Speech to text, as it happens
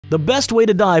The best way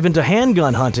to dive into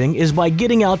handgun hunting is by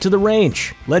getting out to the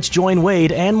range. Let's join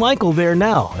Wade and Michael there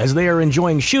now as they are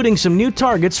enjoying shooting some new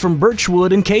targets from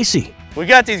Birchwood and Casey. We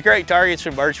got these great targets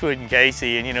from Birchwood and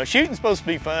Casey, and you know, shooting's supposed to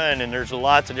be fun, and there's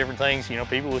lots of different things. You know,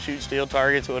 people will shoot steel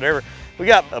targets or whatever. We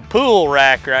got a pool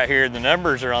rack right here. The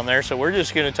numbers are on there, so we're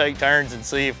just going to take turns and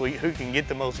see if who can get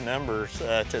the most numbers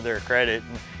to their credit.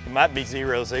 And it might be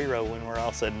 0-0 when we're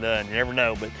all said and done. You never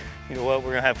know, but you know what? We're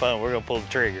gonna have fun. We're gonna pull the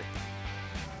trigger.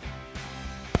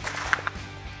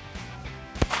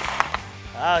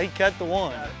 Ah, he cut the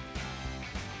one.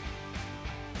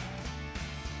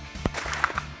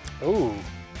 Ooh,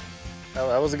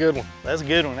 that was a good one. That's a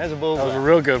good one. That's a bullseye. That was a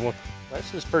real good one.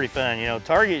 That's just pretty fun. You know,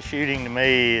 target shooting to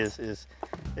me is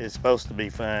supposed to be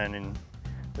fun, and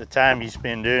the time you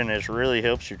spend doing this really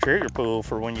helps your trigger pull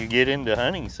for when you get into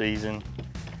hunting season.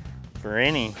 For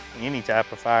any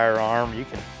type of firearm, you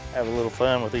can have a little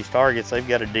fun with these targets. They've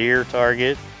got a deer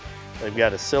target. They've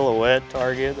got a silhouette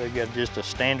target. They've got just a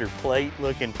standard plate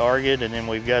looking target. And then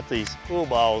we've got these pool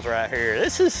balls right here.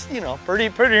 This is, you know, pretty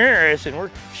interesting.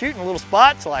 We're shooting little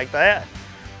spots like that.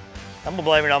 I'm gonna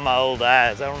blame it on my old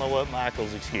eyes. I don't know what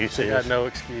Michael's excuse is. I got no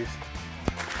excuse.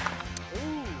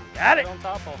 Ooh, got it. On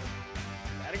top of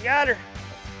it. Got her.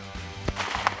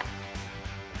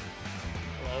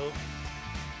 Hello.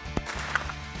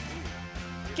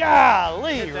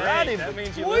 Golly, right in that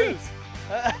means you between. lose.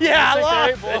 Yeah, I lost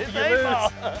it's eight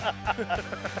ball, you lose.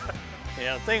 You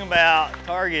know, the thing about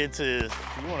targets is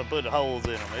you want to put the holes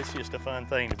in them. It's just a fun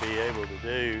thing to be able to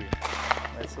do.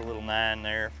 That's a little 9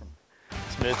 there from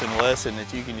Smith & Wesson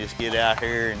that you can just get out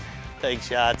here and take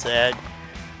shots at.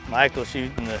 Michael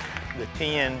shooting the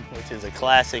 10, which is a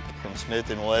classic from Smith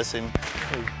 & Wesson.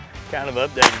 We kind of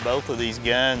updated both of these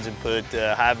guns and put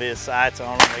high-vis sights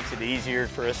on them. Makes it easier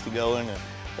for us to go in and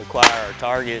acquire our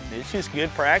target. It's just good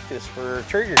practice for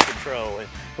trigger control. And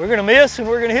we're gonna miss and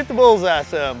we're gonna hit the bullseye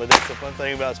some, but that's the fun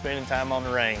thing about spending time on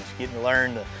the range, getting to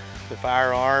learn the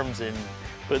firearms and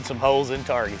putting some holes in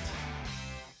targets.